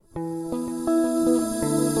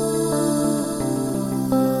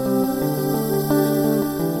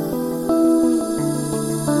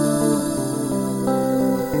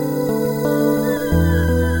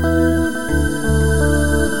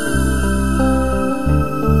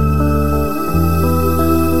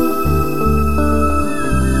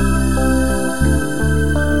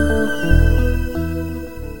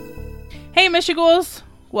Michigals!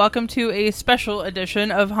 Welcome to a special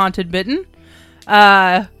edition of Haunted Mitten.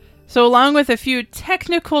 So along with a few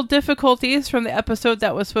technical difficulties from the episode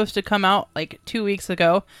that was supposed to come out like 2 weeks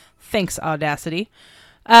ago, thanks Audacity,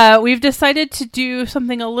 we've decided to do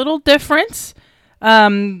something a little different.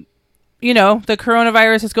 The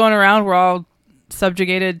coronavirus is going around. We're all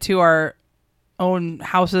subjugated to our own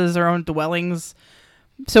houses, our own dwellings.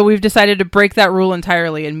 So we've decided to break that rule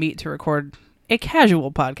entirely and meet to record a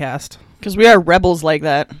casual podcast. Because we are rebels like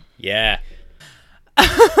that. Yeah.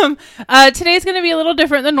 Today's going to be a little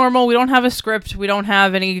different than normal. We don't have a script. We don't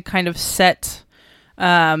have any kind of set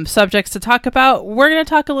subjects to talk about. We're going to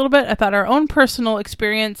talk a little bit about our own personal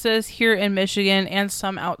experiences here in Michigan and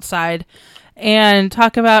some outside, and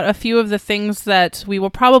talk about a few of the things that we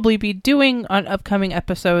will probably be doing on upcoming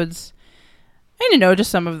episodes, and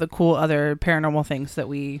just some of the cool other paranormal things that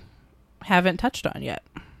we haven't touched on yet.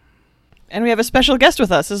 And we have a special guest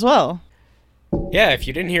with us as well. Yeah, if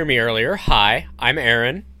you didn't hear me earlier, hi, I'm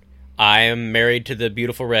Aaron. I am married to the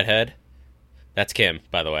beautiful redhead. That's Kim,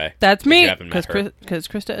 by the way. That's me, because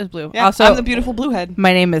Krista is blue. Yeah, also, I'm the beautiful bluehead.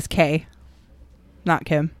 My name is Kay, not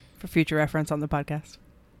Kim, for future reference on the podcast.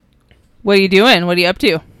 What are you doing? What are you up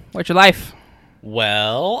to? What's your life?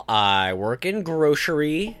 Well, I work in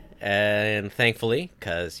grocery, and thankfully,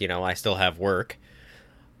 because, I still have work,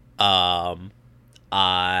 I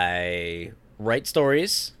write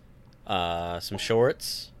stories, some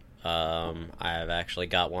shorts. I've actually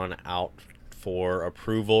got one out for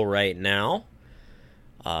approval right now.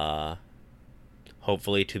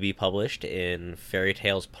 Hopefully to be published in Fairy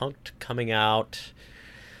Tales Punk'd, coming out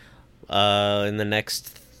in the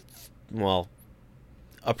next,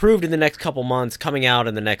 approved in the next couple months, coming out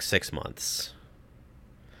in the next 6 months.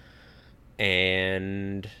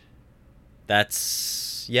 And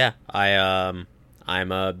that's,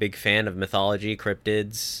 I'm a big fan of mythology,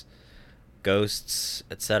 cryptids, ghosts,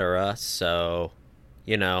 etc. So,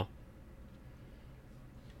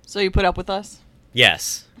 So you put up with us?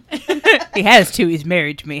 Yes. He has to. He's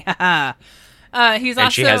married to me. He's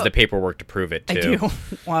and she has the paperwork to prove it, too. I do.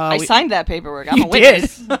 Well, I signed that paperwork. I'm You a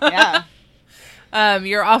witness. did. Yeah.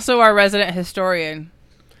 You're also our resident historian.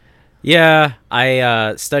 Yeah,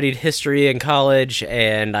 I studied history in college,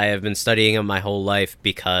 and I have been studying it my whole life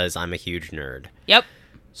because I'm a huge nerd. Yep.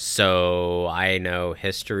 So I know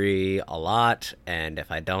history a lot, and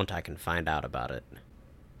if I don't, I can find out about it.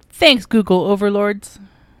 Thanks, Google overlords.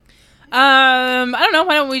 I don't know.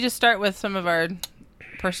 Why don't we just start with some of our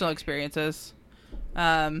personal experiences?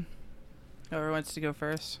 Whoever wants to go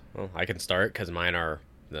first. Well, I can start because mine are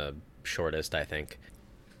the shortest, I think.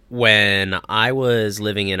 When I was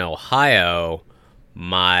living in Ohio,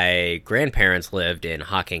 my grandparents lived in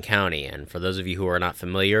Hocking County, and for those of you who are not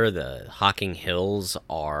familiar, the Hocking Hills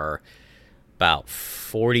are about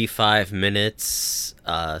 45 minutes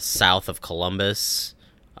south of Columbus,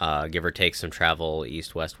 give or take some travel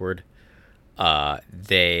east-westward.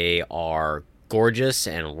 They are gorgeous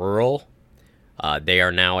and rural. They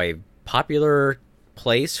are now a popular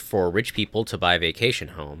place for rich people to buy vacation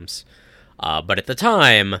homes. But at the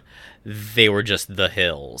time, they were just the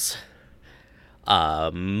hills.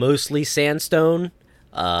 Mostly sandstone,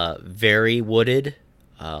 very wooded,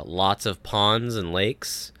 lots of ponds and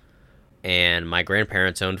lakes, and my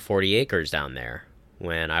grandparents owned 40 acres down there.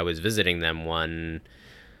 When I was visiting them one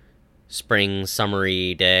spring,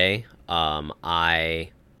 summery day, I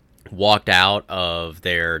walked out of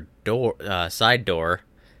their side door,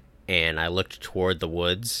 and I looked toward the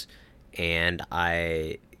woods, and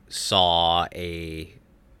I saw a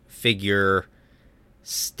figure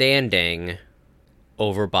standing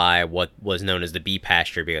over by what was known as the bee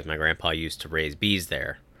pasture because my grandpa used to raise bees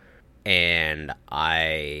there. And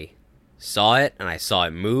I saw it, and I saw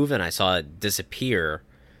it move, and I saw it disappear.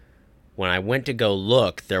 When I went to go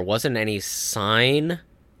look, there wasn't any sign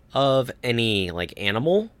of any,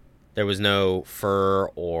 animal. There was no fur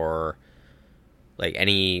or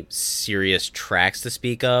any serious tracks to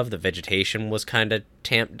speak of. The vegetation was kind of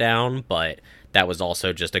tamped down, but that was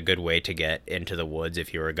also just a good way to get into the woods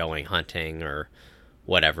if you were going hunting or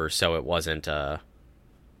whatever, so it wasn't that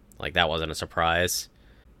wasn't a surprise.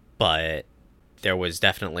 But there was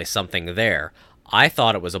definitely something there. I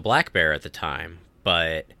thought it was a black bear at the time,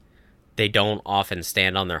 but they don't often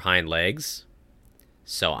stand on their hind legs,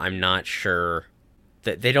 so I'm not sure.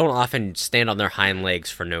 They don't often stand on their hind legs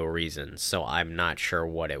for no reason, so I'm not sure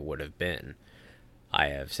what it would have been. I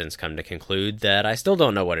have since come to conclude that I still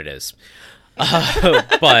don't know what it is.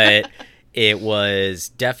 But it was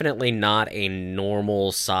definitely not a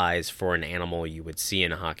normal size for an animal you would see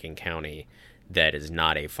in Hocking County that is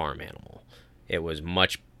not a farm animal. It was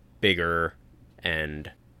much bigger and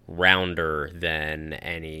rounder than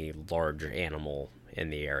any large animal in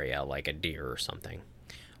the area, like a deer or something.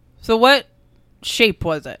 So what shape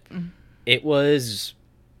was it? It was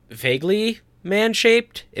vaguely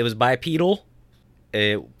man-shaped. It was bipedal.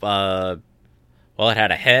 It it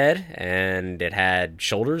had a head, and it had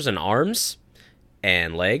shoulders and arms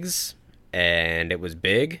and legs, and it was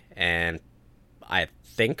big, and I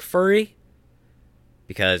think furry,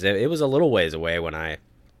 because it was a little ways away when I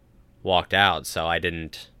walked out, so I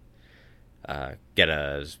didn't get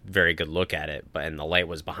a very good look at it, and the light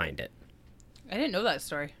was behind it. I didn't know that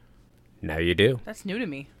story. Now you do. That's new to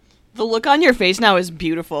me. The look on your face now is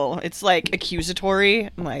beautiful. It's like accusatory.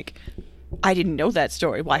 I'm like, I didn't know that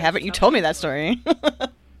story. Why haven't you told me that story?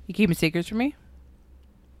 You keeping secrets from me?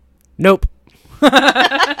 Nope.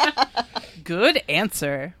 Good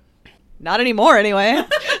answer. Not anymore, anyway.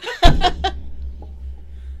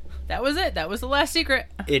 That was it. That was the last secret.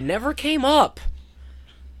 It never came up.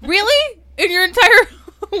 Really? In your entire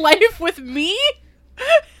life with me?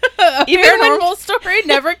 A Even when- paranormal story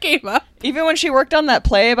never came up. Even when she worked on that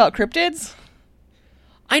play about cryptids?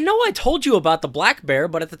 I know I told you about the black bear,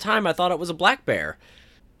 but at the time I thought it was a black bear.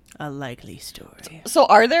 A likely story. So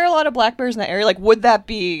are there a lot of black bears in that area? Like, would that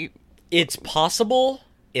be... It's possible.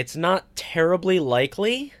 It's not terribly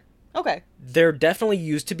likely. Okay. There definitely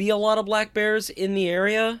used to be a lot of black bears in the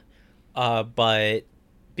area, but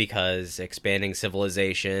because expanding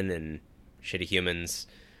civilization and shitty humans,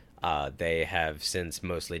 they have since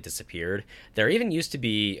mostly disappeared. There even used to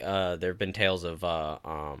be, there have been tales of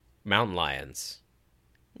mountain lions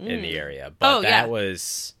in the area, but that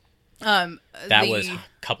was a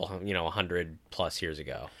couple, 100 plus years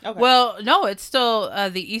ago. Okay. Well, no, it's still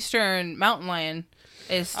the eastern mountain lion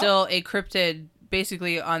is still a cryptid,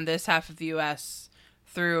 basically on this half of the U.S.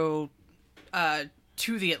 through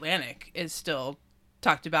to the Atlantic is still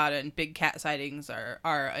talked about, and big cat sightings are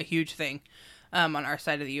a huge thing on our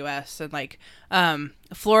side of the U.S. And like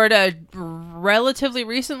Florida, relatively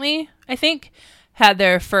recently, I think, had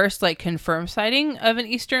their first like confirmed sighting of an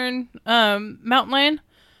eastern mountain lion.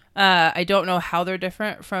 I don't know how they're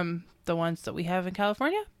different from the ones that we have in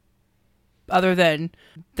California, other than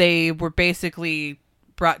they were basically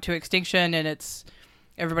brought to extinction, and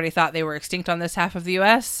everybody thought they were extinct on this half of the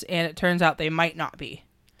U.S., and it turns out they might not be.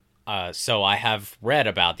 So I have read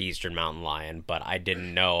about the eastern mountain lion, but I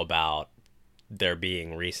didn't know about there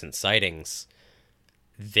being recent sightings.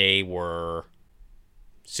 They were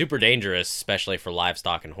super dangerous, especially for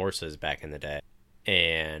livestock and horses back in the day.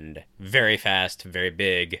 And very fast, very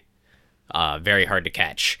big, very hard to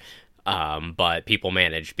catch. But people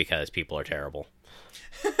manage because people are terrible.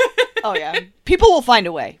 Oh, yeah. People will find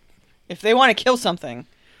a way. If they want to kill something,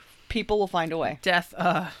 people will find a way. Death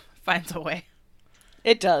finds a way.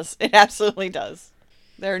 It does. It absolutely does.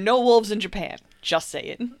 There are no wolves in Japan. Just say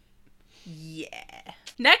it. Yeah.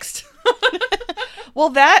 Next. Well,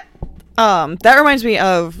 that reminds me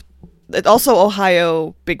of also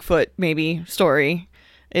Ohio Bigfoot maybe story.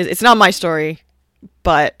 It's not my story,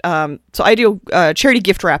 but so I do charity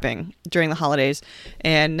gift wrapping during the holidays,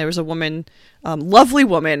 and there was a woman, lovely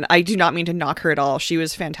woman. I do not mean to knock her at all. She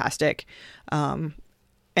was fantastic, and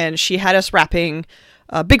she had us wrapping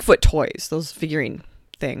Bigfoot toys, those figurine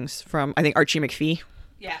things from I think Archie McPhee.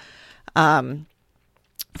 Yeah.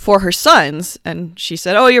 For her sons, and she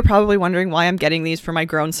said, "Oh, you're probably wondering why I'm getting these for my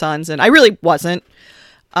grown sons," and I really wasn't.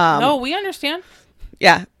 No, we understand.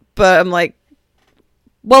 Yeah, but I'm like,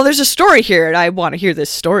 well, there's a story here, and I want to hear this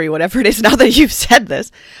story, whatever it is, now that you've said this.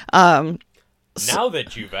 Now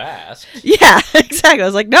that you've asked. Yeah, exactly. I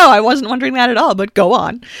was like, no, I wasn't wondering that at all, but go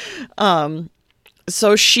on.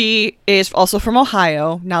 So she is also from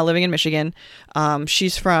Ohio, now living in Michigan.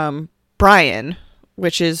 She's from Bryan,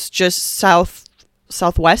 which is just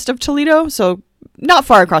southwest of Toledo, so not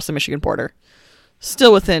far across the Michigan border.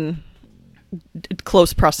 Still within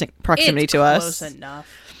close proximity to us. Close enough.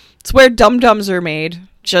 It's where Dum-Dums are made.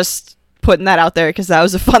 Just putting that out there because that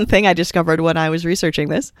was a fun thing I discovered when I was researching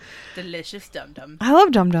this. Delicious Dum-Dums. I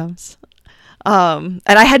love Dum-Dums. And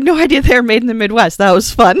I had no idea they were made in the Midwest. That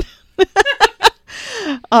was fun.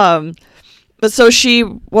 But so she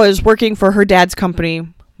was working for her dad's company,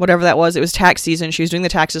 whatever that was. It was tax season. She was doing the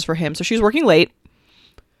taxes for him. So she was working late,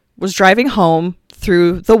 was driving home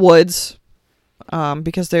through the woods,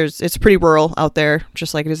 because it's pretty rural out there,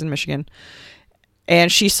 just like it is in Michigan.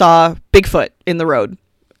 And she saw Bigfoot in the road.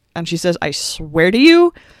 And she says, I swear to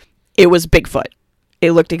you, it was Bigfoot.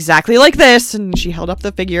 It looked exactly like this. And she held up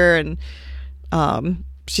the figure, and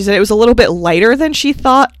she said it was a little bit lighter than she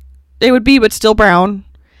thought it would be, but still brown.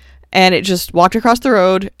 And it just walked across the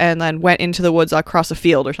road and then went into the woods across a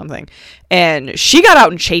field or something. And she got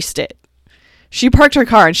out and chased it. She parked her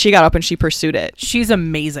car and she got up and she pursued it. She's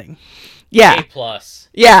amazing. Yeah. A plus.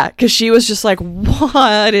 Yeah, because she was just like,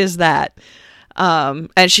 what is that?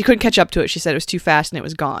 And she couldn't catch up to it. She said it was too fast and it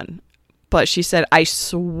was gone. But she said, I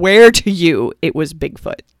swear to you, it was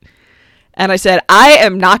Bigfoot. And I said, I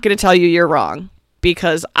am not going to tell you you're wrong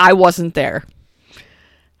because I wasn't there.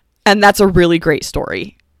 And that's a really great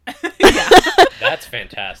story. That's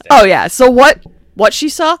fantastic. Oh, yeah. So what she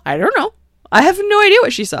saw, I don't know. I have no idea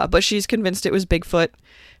what she saw, but she's convinced it was Bigfoot.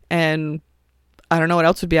 And I don't know what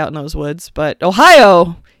else would be out in those woods. But Ohio,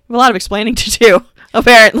 you have a lot of explaining to do,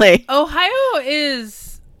 apparently. Ohio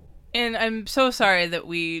is, and I'm so sorry that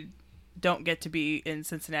we don't get to be in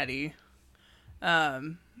Cincinnati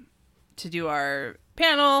to do our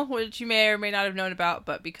panel, which you may or may not have known about,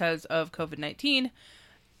 but because of COVID-19,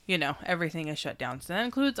 everything is shut down. So that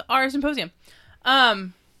includes our symposium.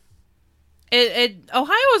 Ohio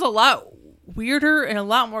is a lot weirder and a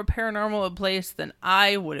lot more paranormal a place than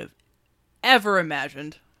I would have ever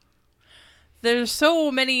imagined. There's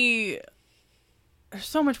so much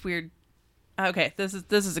weird. Okay, this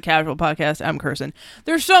is a casual podcast. I'm cursing.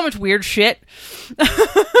 There's so much weird shit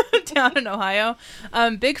down in Ohio.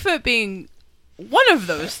 Bigfoot being one of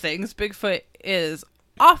those things. Bigfoot is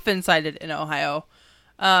often sighted in Ohio.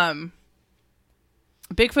 Bigfoot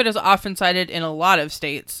is often sighted in a lot of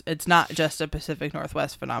states. It's not just a Pacific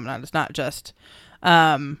Northwest phenomenon. It's not just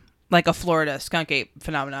like a Florida skunk ape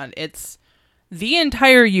phenomenon. It's the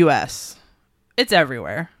entire U.S. It's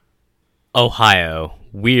everywhere. Ohio,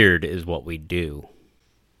 weird is what we do.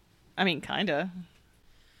 I mean, kind of.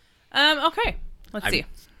 Okay. Let's see.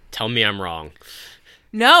 Tell me I'm wrong.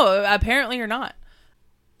 No, apparently you're not.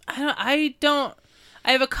 I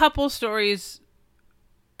have a couple stories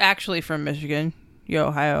actually from Michigan,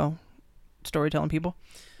 Ohio storytelling people.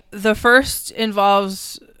 The first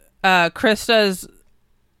involves Krista's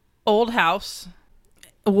old house.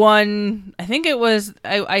 I think it was,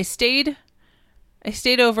 I stayed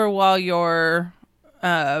over while your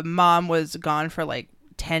mom was gone for like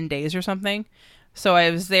 10 days or something. So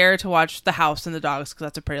I was there to watch the house and the dogs because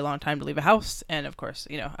that's a pretty long time to leave a house. And of course,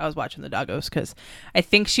 I was watching the doggos because I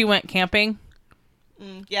think she went camping.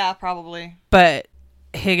 Yeah, probably. But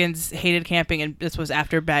Higgins hated camping, and this was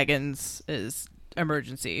after Baggins'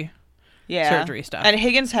 emergency surgery stuff. And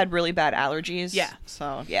Higgins had really bad allergies. Yeah.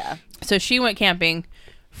 So, yeah. So she went camping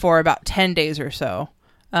for about 10 days or so.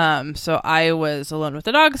 So I was alone with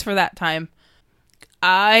the dogs for that time.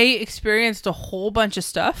 I experienced a whole bunch of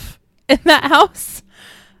stuff in that house.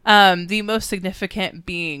 The most significant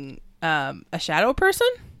being a shadow person.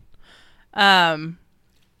 A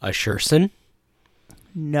Sherson?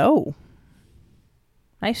 No.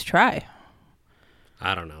 Nice try.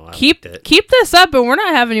 I don't know. Keep this up, and we're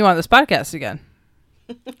not having you on this podcast again.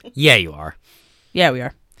 Yeah, you are. Yeah, we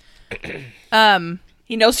are.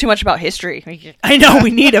 He knows too much about history. I know,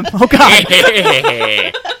 we need him. Oh, God.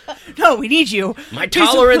 No, we need you. My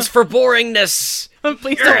tolerance for boringness.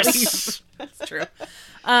 Please don't leave. That's true.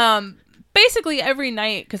 Basically, every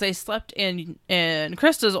night, because I slept in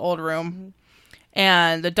Krista's old room,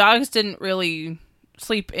 and the dogs didn't really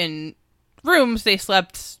sleep in rooms. They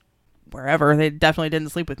slept wherever. They definitely didn't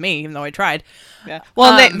sleep with me, even though I tried. Yeah.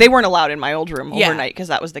 Well, they weren't allowed in my old room Yeah. overnight because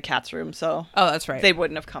that was the cat's room. So Oh, that's right. they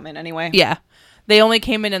wouldn't have come in anyway. Yeah. They only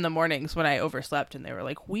came in the mornings when I overslept, and they were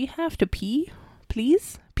like, we have to pee,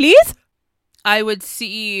 please? Please? I would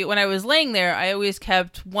see, when I was laying there, I always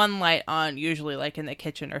kept one light on, usually like in the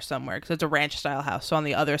kitchen or somewhere, because it's a ranch-style house, so on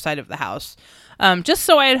the other side of the house. Just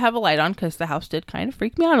so I'd have a light on, because the house did kind of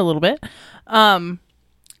freak me out a little bit.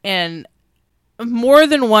 And more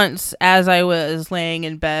than once, as I was laying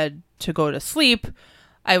in bed to go to sleep,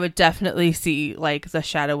 I would definitely see like the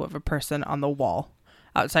shadow of a person on the wall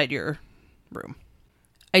outside your room.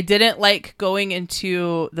 I didn't like going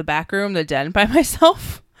into the back room, the den, by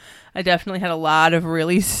myself. I definitely had a lot of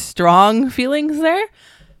really strong feelings there,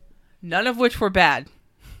 none of which were bad.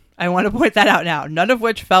 I want to point that out now. None of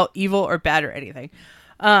which felt evil or bad or anything.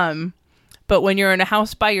 But when you're in a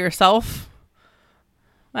house by yourself,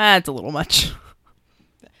 that's a little much.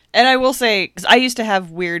 And I will say, because I used to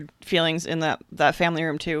have weird feelings in that family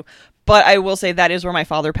room too, but I will say that is where my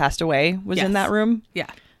father passed away, was Yes. in that room. Yeah.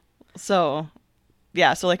 So,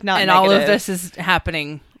 yeah, so like not And negative. all of this is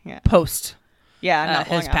happening post. Yeah, not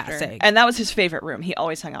his long after. passing. And that was his favorite room. He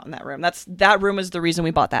always hung out in that room. That room is the reason we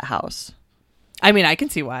bought that house. I mean, I can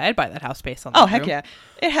see why I'd buy that house based on that Oh, heck room. yeah.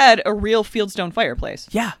 It had a real Fieldstone fireplace.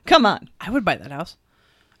 Yeah. Come on. I would buy that house.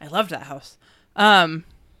 I loved that house. And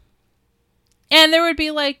there would be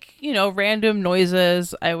like, random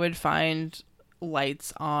noises. I would find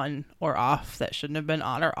lights on or off that shouldn't have been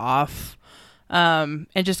on or off. and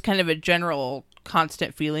just kind of a general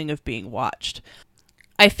constant feeling of being watched.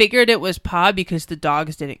 I figured it was Pa because the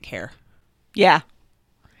dogs didn't care. Yeah.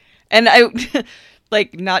 And I,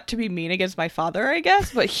 like, not to be mean against my father, I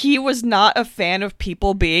guess, but he was not a fan of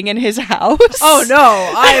people being in his house. Oh,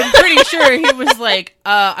 no. I'm pretty sure he was like,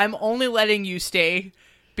 I'm only letting you stay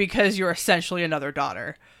because you're essentially another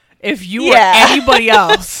daughter. If you were anybody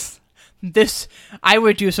else, I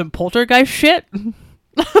would do some poltergeist shit.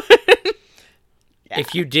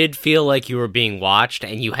 If you did feel like you were being watched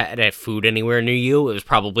and you had food anywhere near you, it was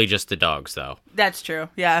probably just the dogs, though. That's true.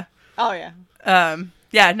 Yeah. Oh, yeah.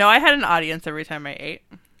 Yeah, no, I had an audience every time I ate.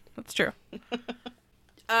 That's true.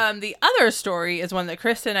 The other story is one that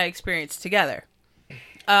Krista and I experienced together.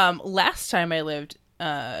 Last time I lived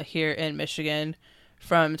here in Michigan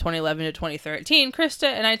from 2011 to 2013, Krista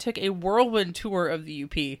and I took a whirlwind tour of the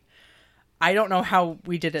UP. I don't know how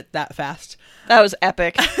we did it that fast. That was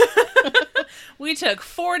epic. We took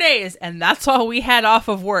 4 days, and that's all we had off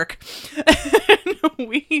of work.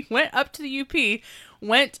 We went up to the UP,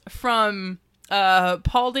 went from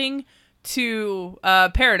Paulding to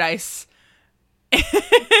Paradise,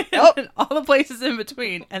 and all the places in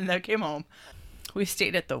between, and then came home. We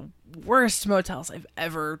stayed at the worst motels I've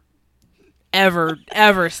ever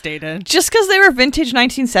stayed in. Just because they were vintage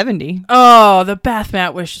 1970. Oh, the bath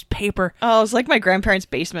mat was just paper. Oh, it was like my grandparents'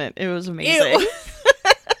 basement. It was amazing.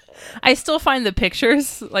 I still find the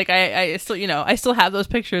pictures. Like, I still, I still have those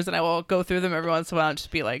pictures, and I will go through them every once in a while and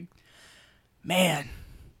just be like, man,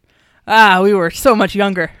 we were so much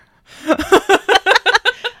younger.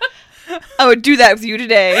 I would do that with you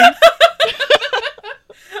today.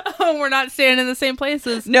 Oh, we're not staying in the same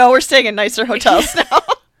places. No, we're staying in nicer hotels now.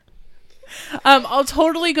 I'll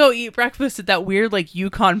totally go eat breakfast at that weird, like,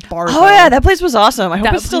 Yukon bar. Oh, yeah, that place was awesome. I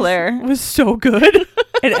hope it's still there. It was so good.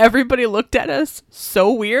 And everybody looked at us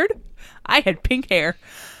so weird. I had pink hair.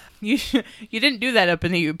 You didn't do that up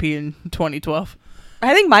in the UP in 2012.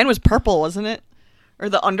 I think mine was purple, wasn't it? Or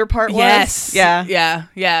the underpart was? Yes. Yeah.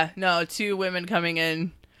 Yeah. No, 2 women coming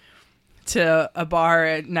in to a bar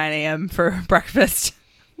at 9 a.m. for breakfast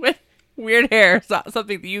with weird hair. It's not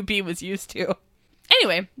something the UP was used to.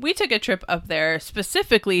 Anyway, we took a trip up there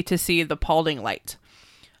specifically to see the Paulding Light.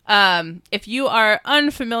 If you are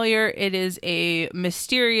unfamiliar, it is a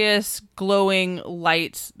mysterious glowing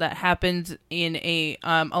light that happens in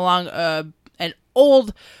along an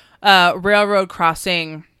old railroad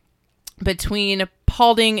crossing between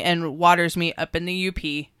Paulding and Watersmeet up in the UP.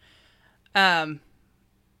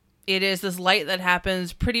 It is this light that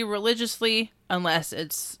happens pretty religiously unless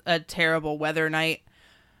it's a terrible weather night,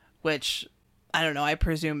 which I don't know, I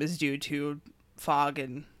presume is due to fog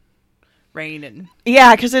and rain and...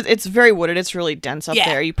 Yeah, because it's very wooded. It's really dense up Yeah.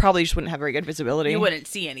 there. You probably just wouldn't have very good visibility. You wouldn't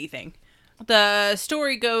see anything. The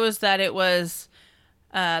story goes that it was...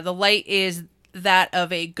 the light is that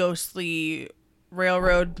of a ghostly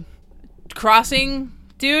railroad crossing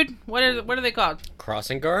dude. What are they called?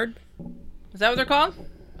 Crossing guard? Is that what they're called?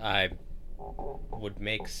 I would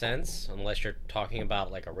make sense, unless you're talking about,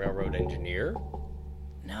 like, a railroad engineer.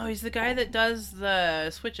 No, he's the guy that does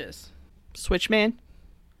the switches. Switchman?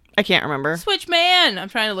 I can't remember. Switchman! I'm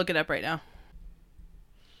trying to look it up right now.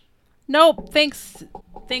 Nope. Thanks,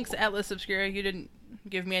 Atlas Obscura. You didn't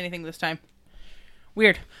give me anything this time.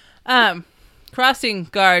 Weird. Crossing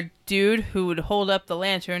guard dude who would hold up the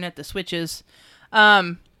lantern at the switches.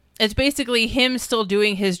 It's basically him still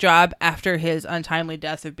doing his job after his untimely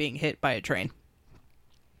death of being hit by a train.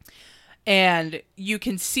 And you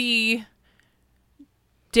can see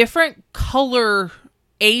different color,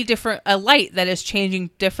 a light that is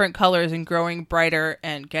changing different colors and growing brighter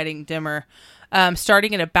and getting dimmer,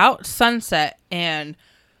 starting at about sunset and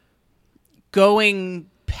going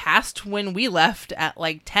past when we left at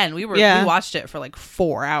like 10. We watched it for like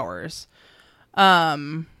 4 hours.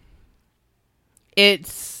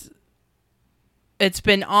 It's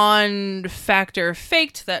been on Fact or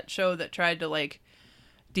Faked, that show that tried to like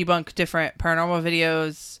debunk different paranormal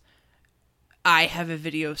videos. I have a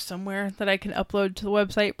video somewhere that I can upload to the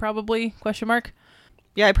website, probably, ?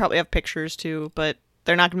 Yeah, I probably have pictures too, but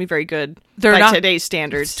they're not going to be very good They're by not today's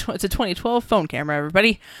standards. It's a 2012 phone camera,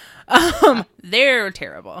 everybody. They're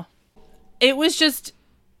terrible. It was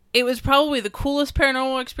probably the coolest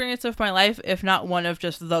paranormal experience of my life, if not one of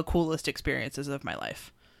just the coolest experiences of my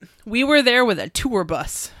life. We were there with a tour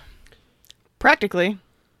bus. Practically.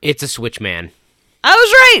 It's a switchman. I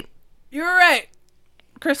was right! You were right.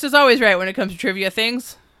 Chris is always right when it comes to trivia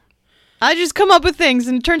things. I just come up with things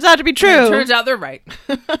and it turns out to be true. And it turns out they're right.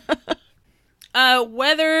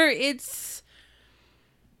 Whether it's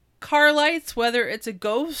car lights, whether it's a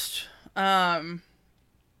ghost,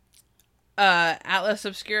 Atlas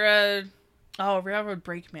Obscura. Oh, Railroad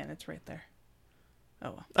Brakeman. It's right there.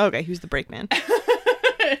 Oh, well. Okay, who's the brakeman?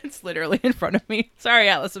 It's literally in front of me. Sorry,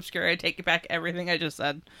 Atlas Obscura. I take back everything I just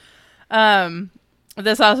said.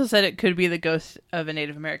 This also said it could be the ghost of a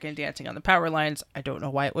Native American dancing on the power lines. I don't know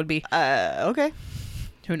why it would be. Okay.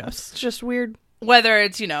 Who knows? It's just weird. Whether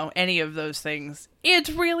it's, any of those things, it's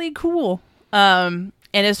really cool. And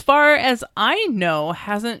as far as I know,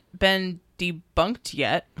 hasn't been debunked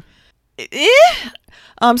yet.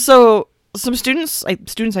 So some students,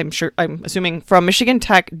 I'm assuming from Michigan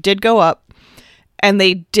Tech did go up, and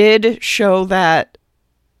they did show that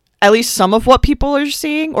at least some of what people are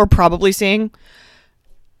seeing or probably seeing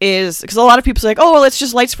is, because a lot of people say like, oh, well, it's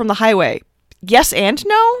just lights from the highway. Yes and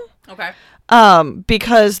no. Okay.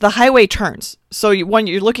 Because the highway turns. So when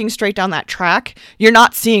you're looking straight down that track, you're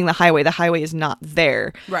not seeing the highway. The highway is not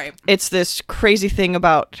there. Right. It's this crazy thing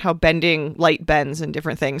about how bending light bends and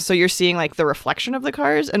different things. So you're seeing like the reflection of the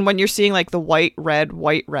cars. And when you're seeing like the white,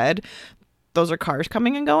 red, those are cars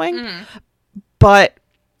coming and going. Mm. But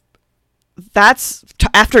that's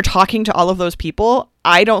after talking to all of those people,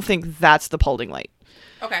 I don't think that's the Paulding light.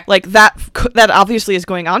 Okay. Like that obviously is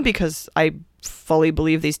going on because I fully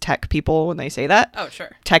believe these tech people when they say that. Oh,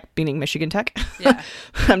 sure. Tech meaning Michigan Tech. Yeah.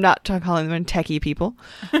 I'm not calling them techie people.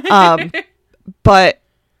 But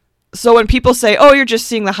so when people say, oh, you're just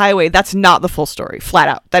seeing the highway, that's not the full story. Flat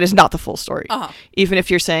out. That is not the full story. Uh-huh. Even if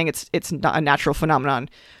you're saying it's not a natural phenomenon,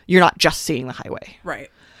 you're not just seeing the highway. Right.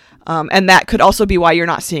 And that could also be why you're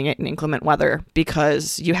not seeing it in inclement weather,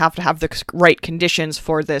 because you have to have the right conditions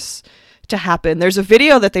for this to happen. There's a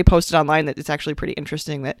video that they posted online that is actually pretty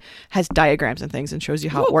interesting that has diagrams and things and shows you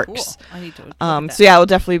how it works. Cool. I need to look at that. So yeah, we'll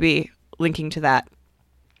definitely be linking to that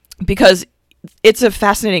because it's a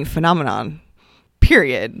fascinating phenomenon,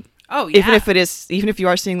 period. Oh, yeah. Even if you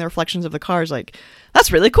are seeing the reflections of the cars, like,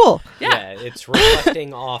 that's really cool. Yeah, it's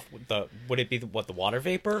reflecting off would it be the water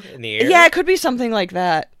vapor in the air? Yeah, it could be something like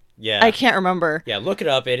that. Yeah. I can't remember. Yeah, look it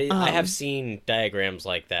up. I have seen diagrams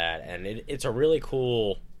like that, and it's a really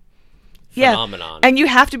cool phenomenon. And you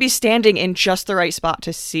have to be standing in just the right spot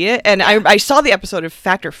to see it. And I saw the episode of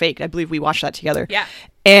Fact or Fake. I believe we watched that together. Yeah.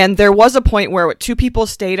 And there was a point where two people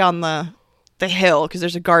stayed on the hill because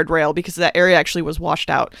there's a guardrail because that area actually was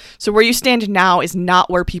washed out. So where you stand now is not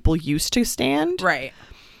where people used to stand. Right.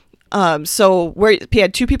 So where he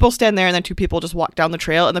had two people stand there and then two people just walk down the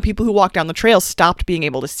trail, and the people who walked down the trail stopped being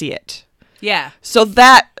able to see it. Yeah. So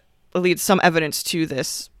that leads some evidence to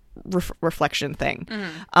this reflection thing.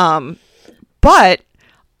 Mm-hmm. But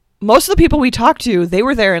most of the people we talked to, they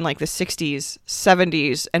were there in like the 60s,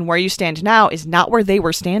 70s, and where you stand now is not where they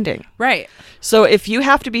were standing. Right. So if you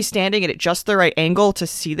have to be standing at just the right angle to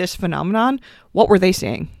see this phenomenon, what were they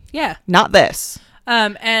seeing? Yeah. Not this.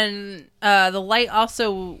 And the light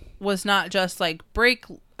also was not just like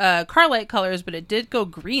car light colors, but it did go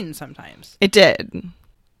green sometimes. It did.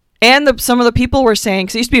 And some of the people were saying,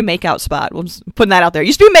 because it used to be a makeout spot. We're just putting that out there. It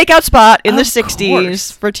used to be a makeout spot in the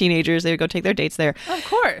 60s for teenagers. They would go take their dates there. Of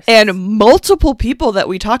course. And multiple people that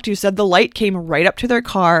we talked to said the light came right up to their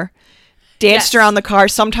car, danced around the car.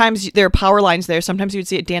 Sometimes there are power lines there. Sometimes you would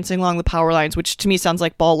see it dancing along the power lines, which to me sounds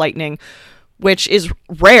like ball lightning, which is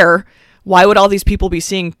rare. Why would all these people be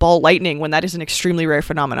seeing ball lightning when that is an extremely rare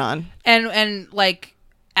phenomenon? And like,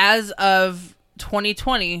 as of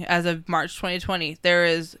 2020, as of March 2020, there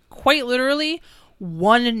is quite literally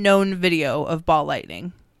one known video of ball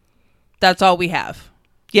lightning. That's all we have.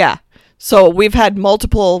 Yeah. So we've had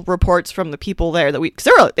multiple reports from the people there that because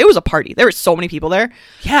it was a party. There were so many people there.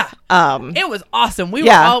 Yeah. It was awesome. We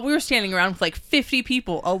were standing around with like 50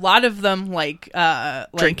 people. A lot of them like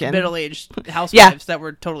drinking, middle-aged housewives that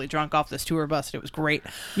were totally drunk off this tour bus. And it was great.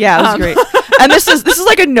 Yeah, it was great. And this is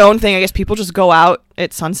like a known thing. I guess people just go out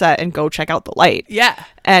at sunset and go check out the light. Yeah.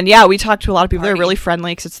 And yeah, we talked to a lot of people. They're really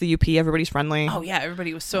friendly because it's the UP. Everybody's friendly. Oh yeah,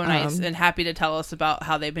 everybody was so nice and happy to tell us about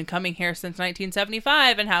how they've been coming here since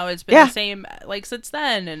 1975 and how it's been the same like since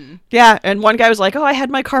then. And one guy was like, "Oh, I had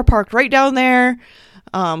my car parked right down there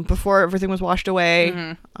before everything was washed away."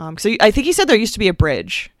 Mm-hmm. So I think he said there used to be a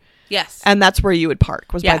bridge. Yes. And that's where you would park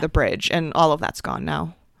by the bridge, and all of that's gone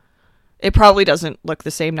now. It probably doesn't look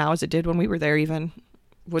the same now as it did when we were there. Even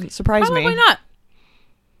wouldn't surprise me. Probably not.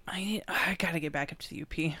 I gotta get back up to the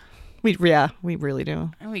UP. We really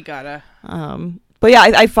do. We gotta. But yeah,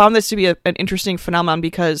 I found this to be an interesting phenomenon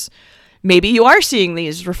because maybe you are seeing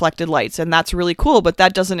these reflected lights, and that's really cool. But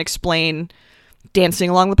that doesn't explain dancing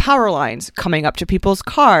along the power lines, coming up to people's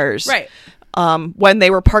cars. Right. When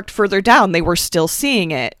they were parked further down, they were still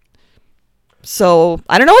seeing it. So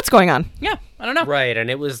I don't know what's going on. Yeah, I don't know. Right, and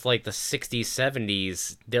it was like the 60s,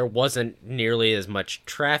 70s. There wasn't nearly as much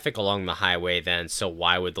traffic along the highway then, so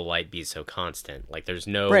why would the light be so constant? Like, there's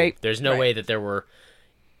no Right. way that there were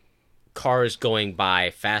cars going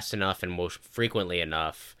by fast enough and most frequently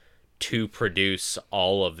enough to produce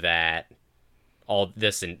all of that, all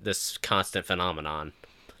this and this constant phenomenon.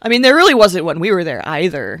 I mean, there really wasn't when we were there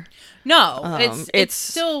either. No, it's it's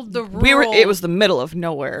still the rural It was the middle of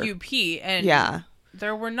nowhere. UP, and Yeah.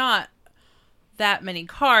 there were not that many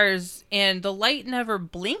cars, and the light never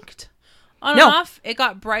blinked on No. and off. It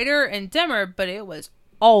got brighter and dimmer, but it was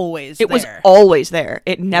always there. It was always there.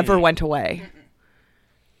 It never went away.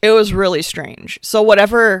 It was really strange. So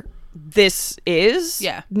whatever this is,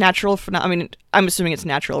 Yeah. natural. I mean, I'm assuming it's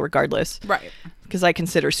natural regardless, right. because I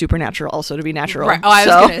consider supernatural also to be natural. Right. Oh, I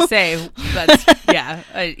so. was going to say, that's, yeah,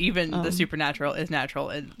 even the supernatural is natural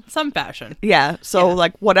in some fashion. Yeah. So Yeah.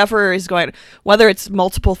 like whatever is going, whether it's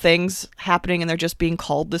multiple things happening and they're just being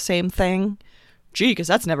called the same thing. Gee, because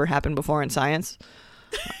that's never happened before in science.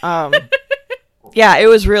 Yeah, it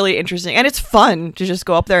was really interesting, and it's fun to just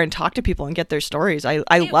go up there and talk to people and get their stories. I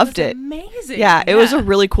loved was it. Amazing. Yeah, it was a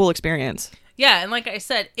really cool experience. Yeah, and like I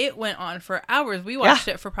said, it went on for hours. We watched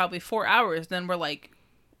it for probably 4 hours. Then we're like,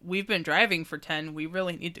 we've been driving for 10. We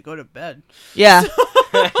really need to go to bed. Yeah,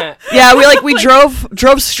 yeah. We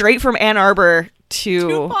drove straight from Ann Arbor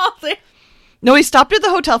to. Baldwin. No, we stopped at the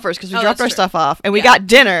hotel first because we dropped that's our true. stuff off, and we Yeah. got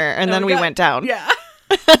dinner, and then we got- went down. Yeah.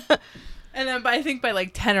 And then I think by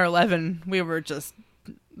like 10 or 11, we were just,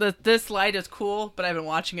 this light is cool, but I've been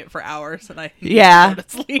watching it for hours, and I need Yeah, to go to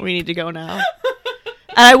sleep. we need to go now.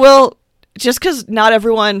 And I will, just because not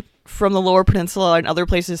everyone from the Lower Peninsula and other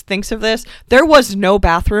places thinks of this, there was no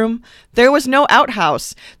bathroom, there was no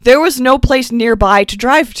outhouse, there was no place nearby to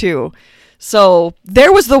drive to. So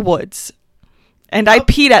there was the woods. And I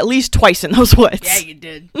peed at least twice in those woods. Yeah, you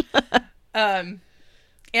did.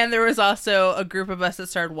 And there was also a group of us that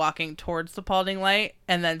started walking towards the Paulding Light,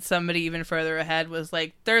 and then somebody even further ahead was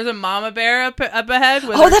like, "There's a mama bear up ahead."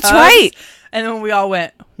 With Oh, her that's cubs." right. And then we all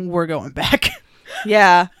went, "We're going back."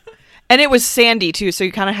 Yeah. And it was sandy too, so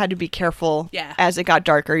you kind of had to be careful. Yeah. As it got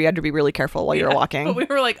darker, you had to be really careful while you were walking. But we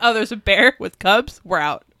were like, "Oh, there's a bear with cubs. We're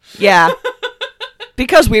out." Yeah.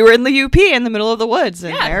 Because we were in the UP in the middle of the woods,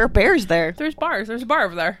 and Yeah. there are bears there. There's bars. There's a bar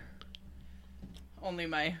over there. Only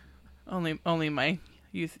my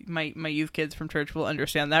youth kids from church will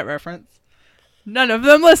understand that reference. None of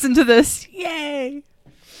them listen to this. Yay!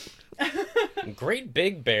 Great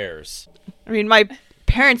big bears. I mean, my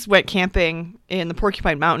parents went camping in the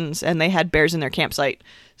Porcupine Mountains, and they had bears in their campsite.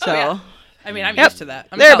 So, yeah. I mean, I'm Yep. used to that.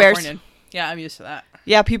 I'm There are bears. Californian. Yeah, I'm used to that.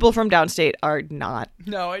 yeah, people from downstate are not,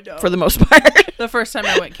 No, I don't. for the most part. The first time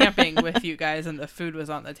I went camping with you guys and the food was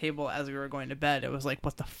on the table as we were going to bed, it was like,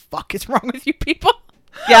 what the fuck is wrong with you people?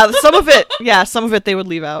 Yeah, some of it they would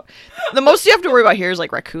leave out. The most you have to worry about here is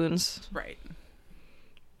like raccoons, Right.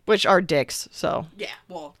 which are dicks. So, Yeah,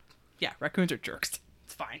 well, yeah, raccoons are jerks.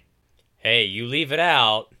 It's fine. Hey, you leave it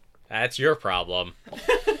out. That's your problem.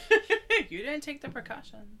 You didn't take the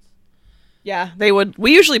precautions. yeah,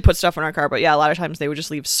 we usually put stuff in our car, but yeah, a lot of times they would just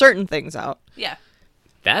leave certain things out. Yeah.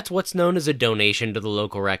 That's what's known as a donation to the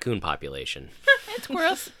local raccoon population. And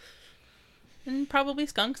squirrels. And probably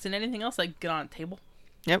skunks and anything else that get on a table.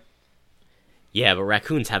 Yep. Yeah, but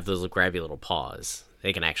raccoons have those grabby little paws.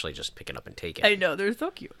 They can actually just pick it up and take it. I know, they're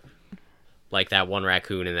so cute. Like that one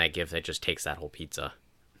raccoon in that gift that just takes that whole pizza.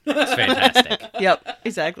 It's fantastic. Yep,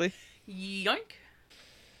 exactly. Yoink.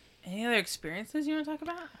 Any other experiences you want to talk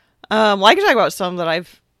about? Well, I can talk about some that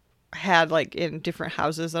I've had like in different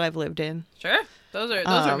houses that I've lived in. Sure. Those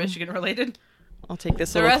are Michigan related. I'll take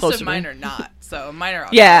this a The little rest closer of to mine me. are not. So mine are all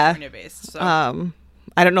Yeah. California based. So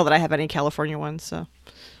I don't know that I have any California ones, so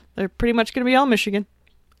they're pretty much going to be all Michigan.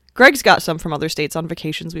 Greg's got some from other states on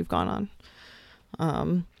vacations we've gone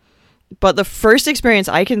on. But the first experience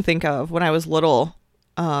I can think of when I was little,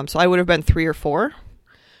 so I would have been 3 or 4,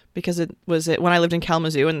 because it was when I lived in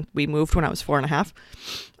Kalamazoo and we moved when I was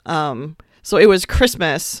 4.5. So it was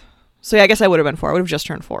Christmas. So yeah, I guess I would have been 4. I would have just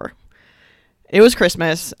turned 4. It was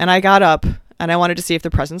Christmas, and I got up and I wanted to see if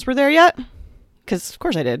the presents were there yet, because of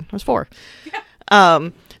course I did. I was 4.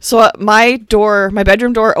 So my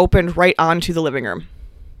bedroom door opened right onto the living room.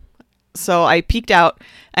 So I peeked out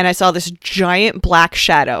and I saw this giant black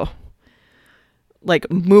shadow, like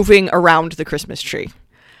moving around the Christmas tree,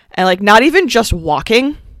 and like not even just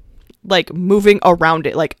walking, like moving around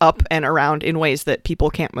it, like up and around in ways that people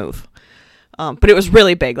can't move. But it was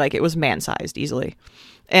really big, like it was man-sized easily,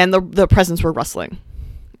 and the presents were rustling.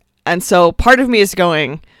 And so part of me is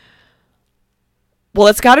going, well,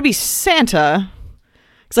 it's got to be Santa,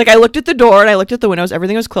 It's like I looked at the door and I looked at the windows.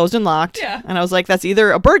 Everything was closed and locked. Yeah. And I was like, that's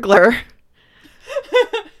either a burglar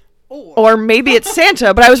Or or maybe it's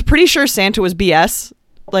Santa. But I was pretty sure Santa was BS.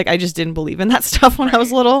 Like, I just didn't believe in that stuff when I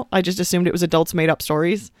was little. I just assumed it was adults made up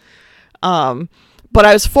stories. But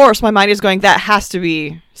I was forced. My mind is going, that has to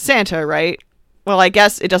be Santa, right? Well, I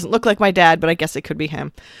guess it doesn't look like my dad, but I guess it could be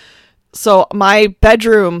him. So my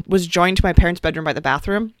bedroom was joined to my parents' bedroom by the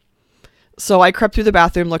bathroom. So I crept through the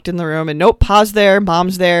bathroom, looked in the room, and nope, Pa's there,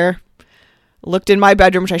 Mom's there. Looked in my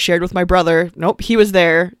bedroom, which I shared with my brother. Nope, he was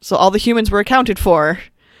there. So all the humans were accounted for.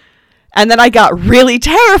 And then I got really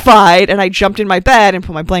terrified, and I jumped in my bed and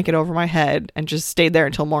put my blanket over my head and just stayed there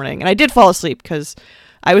until morning. And I did fall asleep because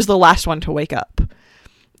I was the last one to wake up.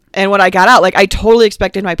 And when I got out, like, I totally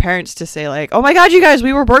expected my parents to say, like, oh my God, you guys,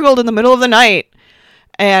 we were burgled in the middle of the night.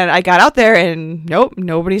 And I got out there and nope,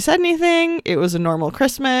 nobody said anything. It was a normal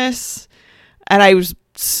Christmas. And I was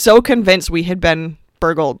so convinced we had been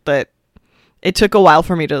burgled that it took a while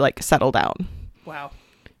for me to, like, settle down. wow.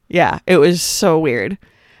 Yeah, it was so weird.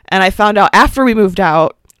 And I found out after we moved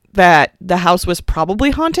out that the house was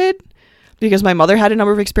probably haunted because my mother had a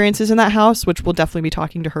number of experiences in that house, which we'll definitely be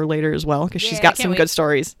talking to her later as well because she's Yeah, I got can't some wait. good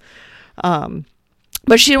stories.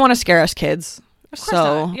 But she didn't want to scare us kids. Of course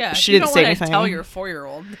So not. Yeah, she you didn't don't say wanna anything. Tell your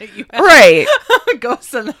 4-year-old that you have Right.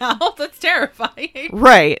 ghosts in the house. That's terrifying.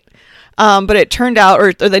 Right. But it turned out,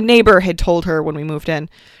 or the neighbor had told her when we moved in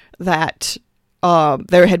that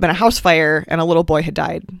there had been a house fire and a little boy had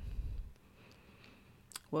died.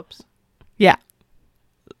 Whoops. Yeah.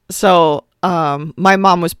 So my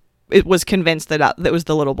mom was convinced that was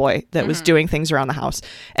the little boy that was doing things around the house.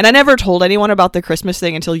 And I never told anyone about the Christmas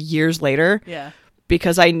thing until years later Yeah.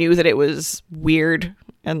 because I knew that it was weird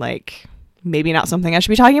and, like, maybe not something I should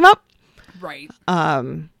be talking about. Right.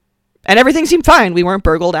 And everything seemed fine. We weren't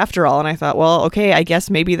burgled after all. And I thought, well, okay, I guess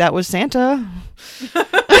maybe that was Santa.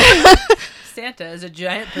 Santa is a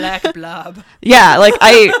giant black blob. Yeah, like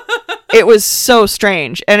it was so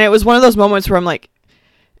strange. And it was one of those moments where I'm like,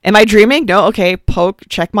 am I dreaming? No. Okay. Poke,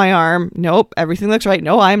 check my arm. Nope. Everything looks right.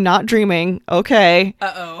 No, I'm not dreaming. Okay.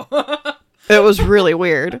 Uh-oh. It was really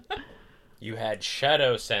weird. You had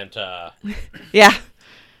Shadow Santa. Yeah.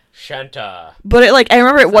 Shanta. But I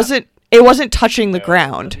remember it wasn't touching the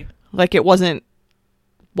ground. Like, it wasn't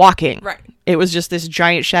walking. Right. It was just this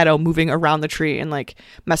giant shadow moving around the tree and, like,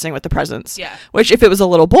 messing with the presents. Yeah. Which, if it was a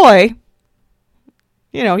little boy,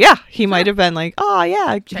 yeah, he might have been like, oh,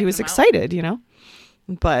 yeah, he was him out. excited,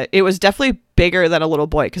 But it was definitely bigger than a little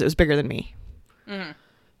boy because it was bigger than me.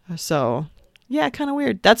 So, yeah, kind of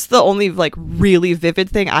weird. That's the only, like, really vivid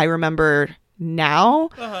thing I remember now.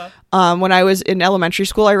 Uh-huh. When I was in elementary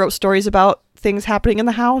school, I wrote stories about things happening in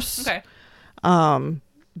the house. Okay.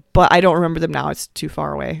 But I don't remember them now. It's too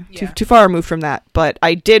far away. Yeah. Too far removed from that. But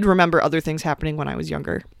I did remember other things happening when I was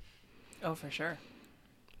younger. Oh, for sure.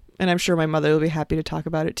 And I'm sure my mother will be happy to talk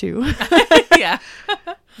about it too. Yeah.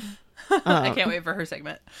 I can't wait for her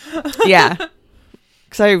segment. Yeah.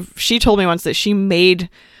 Because she told me once that she made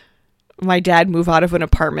my dad move out of an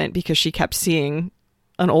apartment because she kept seeing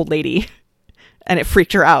an old lady and it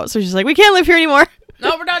freaked her out. So she's like, we can't live here anymore.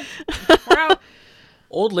 No, we're done. We're out.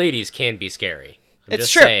 Old ladies can be scary. I'm It's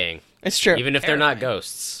just true. saying. It's true. Even if they're not Terrifying.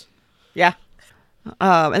 ghosts. Yeah.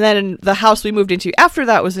 And then the house we moved into after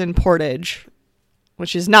that was in Portage,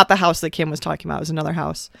 which is not the house that Kim was talking about. It was another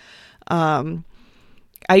house.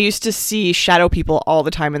 I used to see shadow people all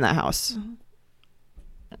the time in that house.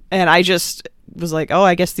 And I just was like, oh,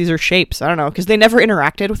 I guess these are shapes. I don't know. Because they never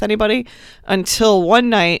interacted with anybody until one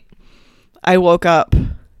night I woke up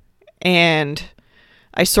and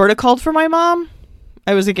I sort of called for my mom.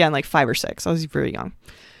 I was, again, like 5 or 6. I was very young.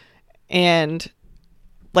 And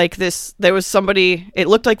like there was somebody, it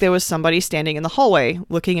looked like there was somebody standing in the hallway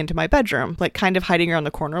looking into my bedroom, like kind of hiding around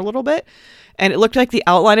the corner a little bit. And it looked like the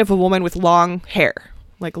outline of a woman with long hair,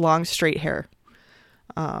 like long straight hair.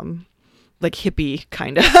 Like hippie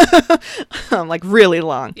kind of, like really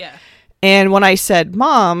long. Yeah. And when I said,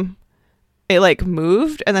 Mom, it like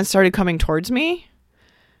moved and then started coming towards me.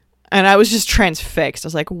 And I was just transfixed. I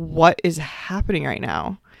was like, what is happening right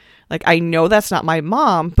now? Like, I know that's not my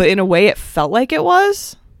mom, but in a way it felt like it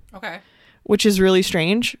was, Okay. which is really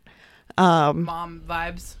strange. Mom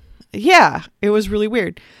vibes. Yeah, it was really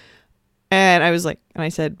weird. And I was like, and I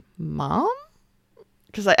said, Mom?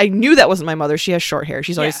 Because I knew that wasn't my mother. She has short hair.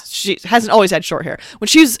 She hasn't always had short hair. When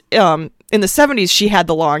she's in the 70s, she had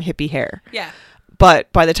the long hippie hair. Yeah.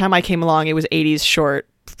 But by the time I came along, it was 80s short,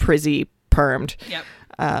 frizzy, permed. Yep.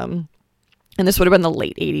 And this would have been the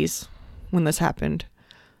late 80s when this happened.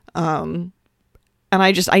 And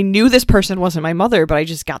I knew this person wasn't my mother, but I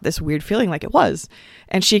just got this weird feeling like it was.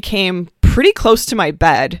 And she came pretty close to my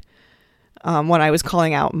bed when I was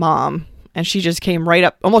calling out Mom. And she just came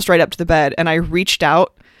almost right up to the bed. And I reached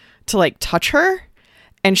out to like touch her,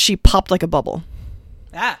 and she popped like a bubble.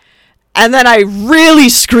 Ah. And then I really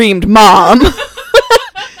screamed, Mom.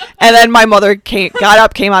 And then my mother got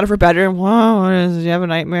up, came out of her bedroom. Whoa, did you have a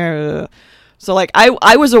nightmare? So like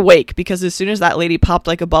I was awake, because as soon as that lady popped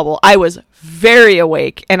like a bubble, I was very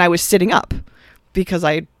awake, and I was sitting up because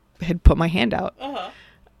I had put my hand out. Uh-huh.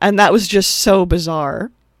 And that was just so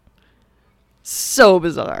bizarre. So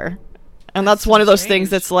bizarre. And that's one of those things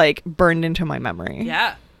that's like burned into my memory.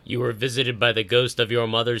 Yeah. You were visited by the ghost of your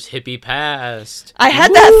mother's hippie past. I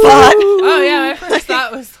had that thought. Oh yeah, my first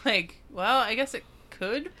thought was like, well, I guess it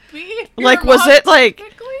could be. Like, was it like,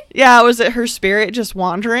 yeah, was it her spirit just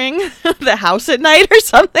wandering the house at night or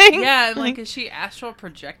something? Yeah, and like, is she astral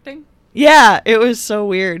projecting? Yeah, it was so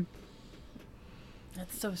weird.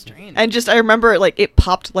 That's so strange. And just, I remember like it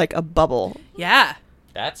popped like a bubble. Yeah.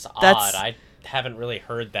 That's odd. That's- I haven't really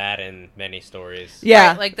heard that in many stories. Yeah,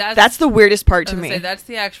 Right, like that's the weirdest part to I was me. gonna say, that's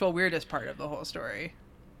the actual weirdest part of the whole story.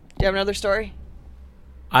 Do you have another story?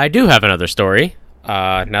 I do have another story.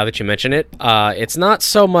 Now that you mention it, it's not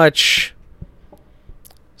so much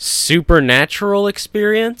supernatural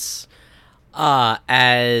experience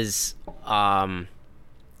as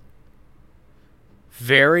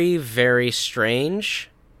very, very strange.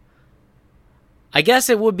 I guess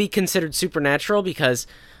it would be considered supernatural because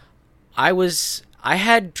I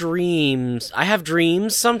have dreams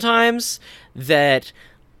sometimes that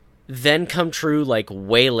then come true like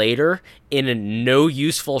way later in a no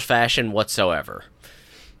useful fashion whatsoever.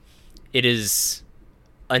 It is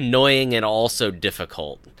annoying and also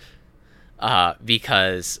difficult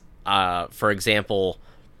because, for example,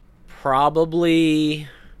 probably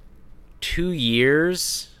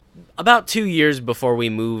about 2 years before we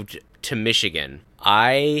moved to Michigan,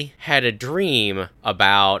 I had a dream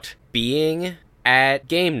about being at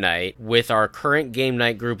game night with our current game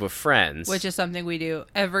night group of friends. Which is something we do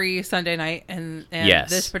every Sunday night, and Yes.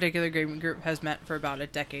 this particular gaming group has met for about a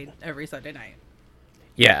decade every Sunday night.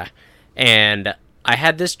 Yeah. And I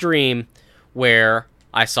had this dream where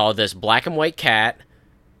I saw this black and white cat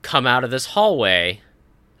come out of this hallway.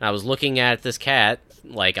 And I was looking at this cat,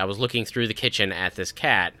 like I was looking through the kitchen at this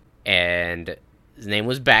cat, and his name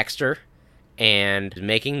was Baxter, and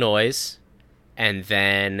making noise. And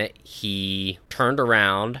then he turned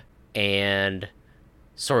around and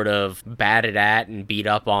sort of batted at and beat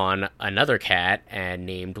up on another cat and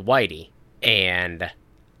named Whitey. And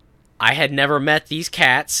I had never met these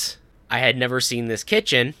cats. I had never seen this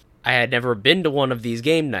kitchen. I had never been to one of these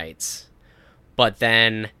game nights. But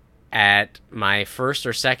then at my first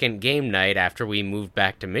or second game night after we moved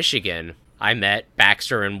back to Michigan, I met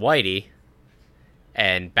Baxter and Whitey.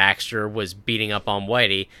 And Baxter was beating up on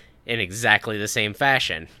Whitey in exactly the same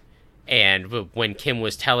fashion. And when Kim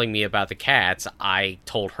was telling me about the cats, I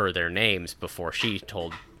told her their names before she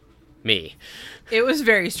told me. It was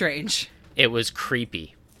very strange. It was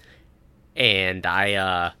creepy. And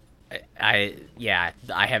I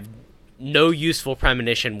have no useful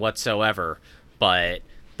premonition whatsoever, but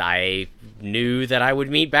I knew that I would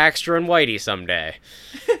meet Baxter and Whitey someday.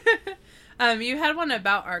 You had one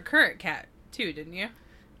about our current cat too, didn't you?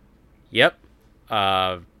 Yep.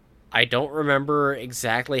 I don't remember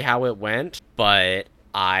exactly how it went, but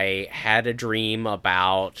I had a dream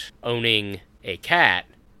about owning a cat,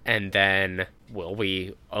 and then, well,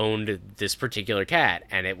 we owned this particular cat,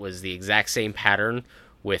 and it was the exact same pattern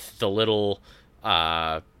with the little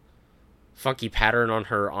funky pattern on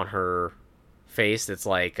her face that's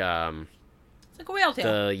like It's like a whale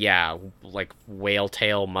tail. like whale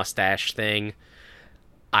tail mustache thing.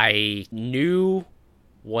 I knew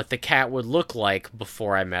what the cat would look like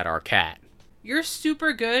before I met our cat. You're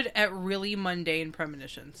super good at really mundane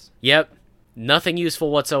premonitions. Yep. Nothing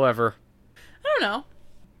useful whatsoever. I don't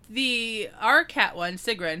know. Our cat one,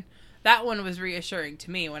 Sigrun, that one was reassuring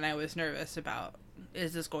to me when I was nervous about,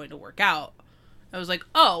 is this going to work out? I was like,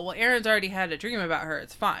 oh, well, Aaron's already had a dream about her.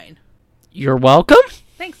 It's fine. You're welcome.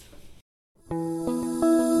 Thanks.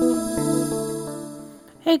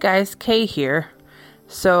 Hey guys, Kay here.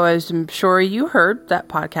 So as I'm sure you heard, that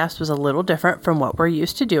podcast was a little different from what we're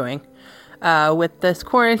used to doing. With this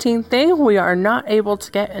quarantine thing, we are not able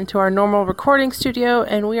to get into our normal recording studio,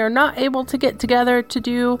 and we are not able to get together to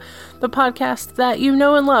do the podcast that you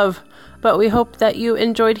know and love. But we hope that you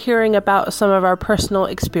enjoyed hearing about some of our personal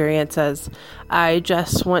experiences. I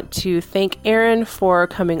just want to thank Aaron for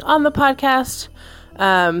coming on the podcast.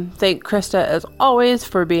 Thank Krista, as always,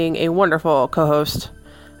 for being a wonderful co-host.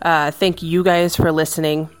 Thank you guys for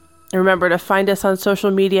listening. Remember to find us on social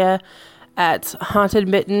media at Haunted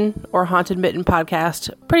Mitten or Haunted Mitten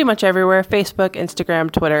Podcast, pretty much everywhere, Facebook,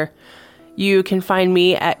 Instagram, Twitter. You can find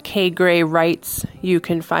me at K Gray Writes. You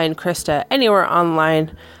can find Krista anywhere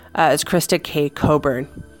online as Krista K Coburn.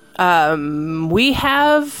 We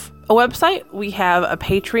have a website. We have a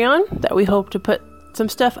Patreon that we hope to put some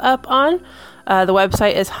stuff up on. The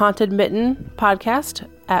website is Haunted Mitten Podcast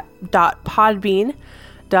at .podbean.com.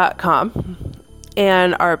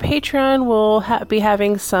 And our Patreon will be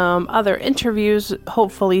having some other interviews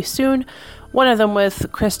hopefully soon. One of them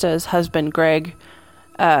with Krista's husband, Greg.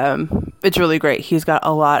 It's really great. He's got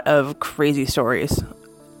a lot of crazy stories.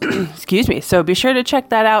 Excuse me. So be sure to check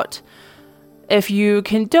that out. If you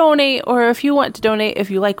can donate, or if you want to donate,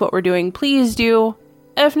 if you like what we're doing, please do.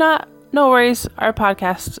 If not, no worries. Our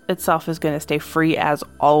podcast itself is going to stay free as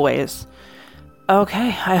always. Okay,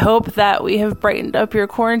 I hope that we have brightened up your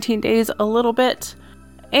quarantine days a little bit.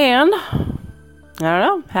 And, I don't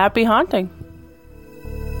know, happy haunting.